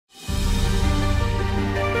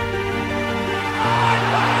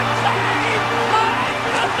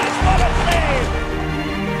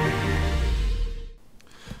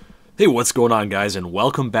Hey, what's going on, guys, and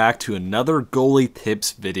welcome back to another goalie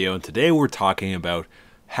tips video. And today we're talking about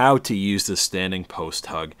how to use the standing post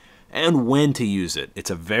hug and when to use it. It's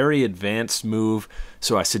a very advanced move,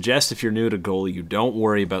 so I suggest if you're new to goalie, you don't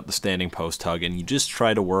worry about the standing post hug and you just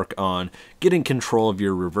try to work on getting control of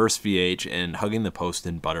your reverse VH and hugging the post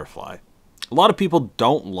in butterfly. A lot of people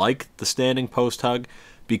don't like the standing post hug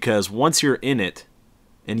because once you're in it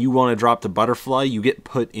and you want to drop the butterfly, you get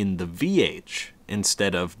put in the VH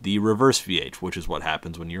instead of the reverse VH, which is what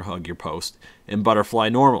happens when you hug your post in butterfly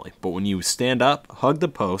normally. But when you stand up, hug the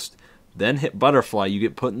post, then hit butterfly, you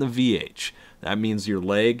get put in the VH. That means your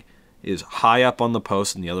leg is high up on the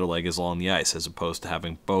post and the other leg is along the ice, as opposed to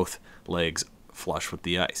having both legs flush with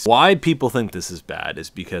the ice. Why people think this is bad is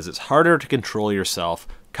because it's harder to control yourself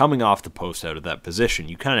coming off the post out of that position.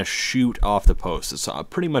 You kind of shoot off the post. It's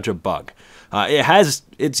pretty much a bug. It has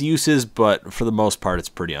its uses, but for the most part, it's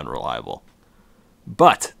pretty unreliable.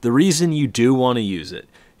 But the reason you do want to use it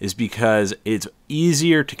is because it's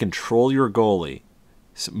easier to control your goalie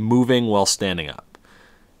moving while standing up.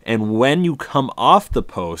 And when you come off the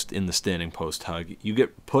post in the standing post hug, you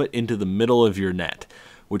get put into the middle of your net,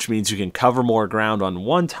 which means you can cover more ground on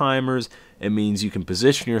one-timers. It means you can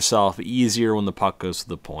position yourself easier when the puck goes to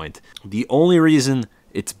the point. The only reason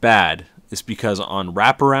it's bad is because on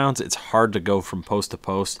wraparounds, it's hard to go from post to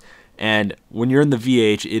post. And when you're in the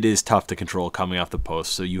VH, it is tough to control coming off the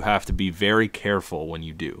post, so you have to be very careful when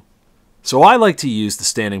you do. So I like to use the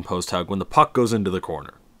standing post hug when the puck goes into the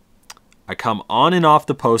corner. I come on and off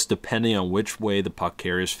the post depending on which way the puck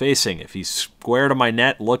carrier is facing. If he's square to my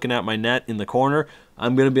net, looking at my net in the corner,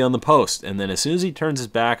 I'm going to be on the post. And then as soon as he turns his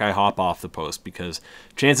back, I hop off the post because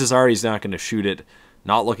chances are he's not going to shoot it,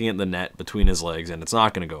 not looking at the net between his legs, and it's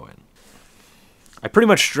not going to go in. I pretty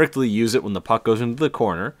much strictly use it when the puck goes into the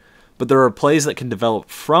corner, but there are plays that can develop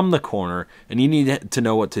from the corner, and you need to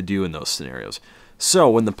know what to do in those scenarios. So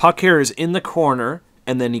when the puck carrier is in the corner,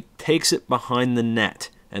 and then he takes it behind the net,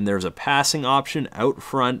 and there's a passing option out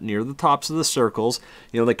front near the tops of the circles,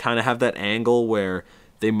 they kind of have that angle where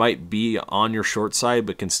they might be on your short side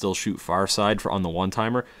but can still shoot far side on the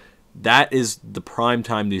one-timer. That is the prime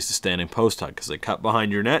time to use the standing post hug because they cut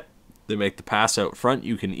behind your net, they make the pass out front,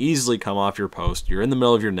 you can easily come off your post, you're in the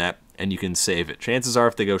middle of your net, and you can save it. Chances are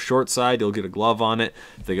if they go short side, you'll get a glove on it.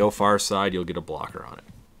 If they go far side, you'll get a blocker on it.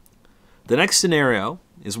 The next scenario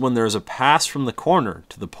is when there's a pass from the corner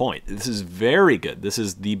to the point. This is very good. This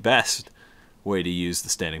is the best way to use the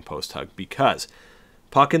standing post hug because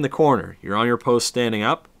puck in the corner, you're on your post standing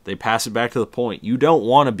up, they pass it back to the point. You don't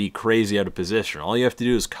want to be crazy out of position. All you have to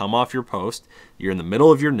do is come off your post. You're in the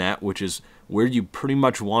middle of your net, which is where you pretty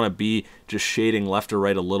much want to be, just shading left or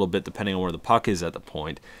right a little bit depending on where the puck is at the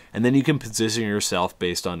point. And then you can position yourself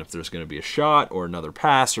based on if there's going to be a shot or another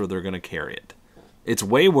pass or they're going to carry it. It's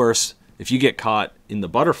way worse if you get caught in the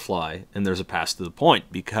butterfly and there's a pass to the point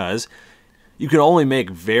because you can only make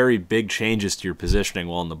very big changes to your positioning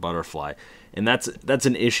while in the butterfly. And that's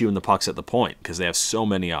an issue when the puck's at the point because they have so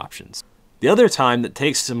many options. The other time that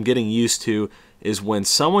takes some getting used to is when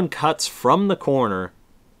someone cuts from the corner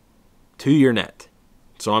to your net.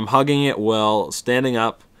 So I'm hugging it while standing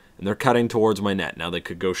up and they're cutting towards my net. Now they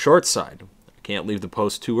could go short side. I can't leave the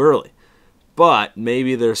post too early. But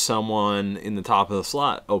maybe there's someone in the top of the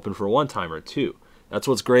slot open for a one-timer too. That's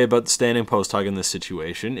what's great about the standing post hug in this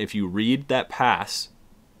situation. If you read that pass,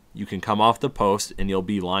 you can come off the post and you'll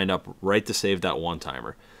be lined up right to save that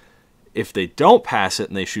one-timer. If they don't pass it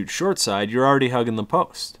and they shoot short side, you're already hugging the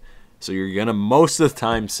post. So you're going to most of the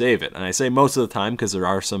time save it. And I say most of the time because there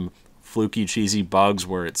are some fluky, cheesy bugs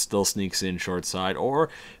where it still sneaks in short side. Or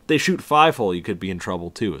if they shoot 5-hole, you could be in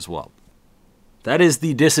trouble too as well. That is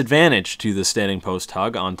the disadvantage to the standing post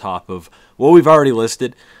hug on top of what we've already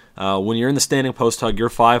listed. When you're in the standing post hug, your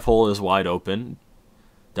 5-hole is wide open.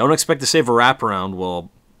 Don't expect to save a wraparound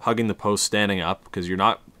while hugging the post standing up because you're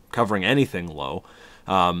not covering anything low.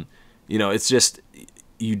 It's just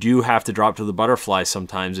you do have to drop to the butterfly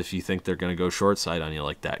sometimes if you think they're going to go short side on you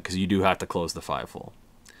like that because you do have to close the 5-hole.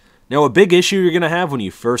 Now, a big issue you're going to have when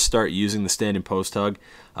you first start using the standing post hug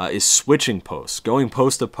is switching posts. Going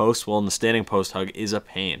post to post while in the standing post hug is a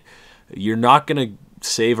pain. You're not going to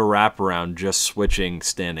save a wraparound just switching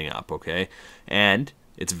standing up, okay? And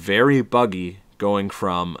it's very buggy going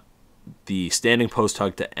from the standing post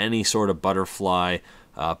hug to any sort of butterfly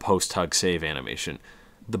post hug save animation.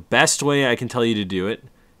 The best way I can tell you to do it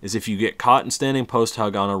is if you get caught in standing post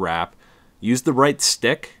hug on a wrap, use the right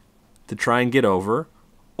stick to try and get over,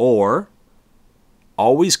 or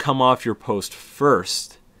always come off your post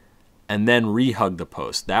first and then re-hug the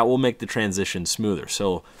post. That will make the transition smoother.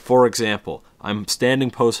 So, for example, I'm standing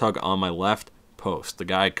post hug on my left, post. The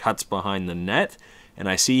guy cuts behind the net, and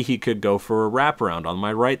I see he could go for a wraparound on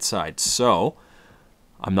my right side. So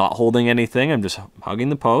I'm not holding anything. I'm just hugging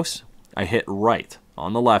the post. I hit right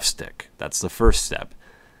on the left stick. That's the first step.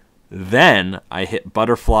 Then I hit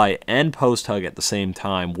butterfly and post hug at the same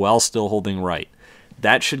time while still holding right.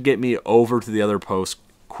 That should get me over to the other post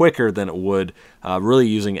quicker than it would really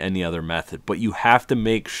using any other method. But you have to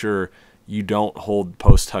make sure you don't hold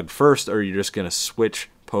post hug first, or you're just going to switch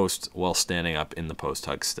posts while standing up in the post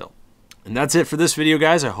hug still. And that's it for this video,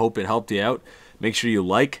 guys. I hope it helped you out. Make sure you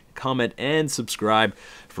like, comment, and subscribe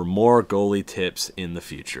for more goalie tips in the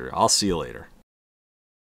future. I'll see you later.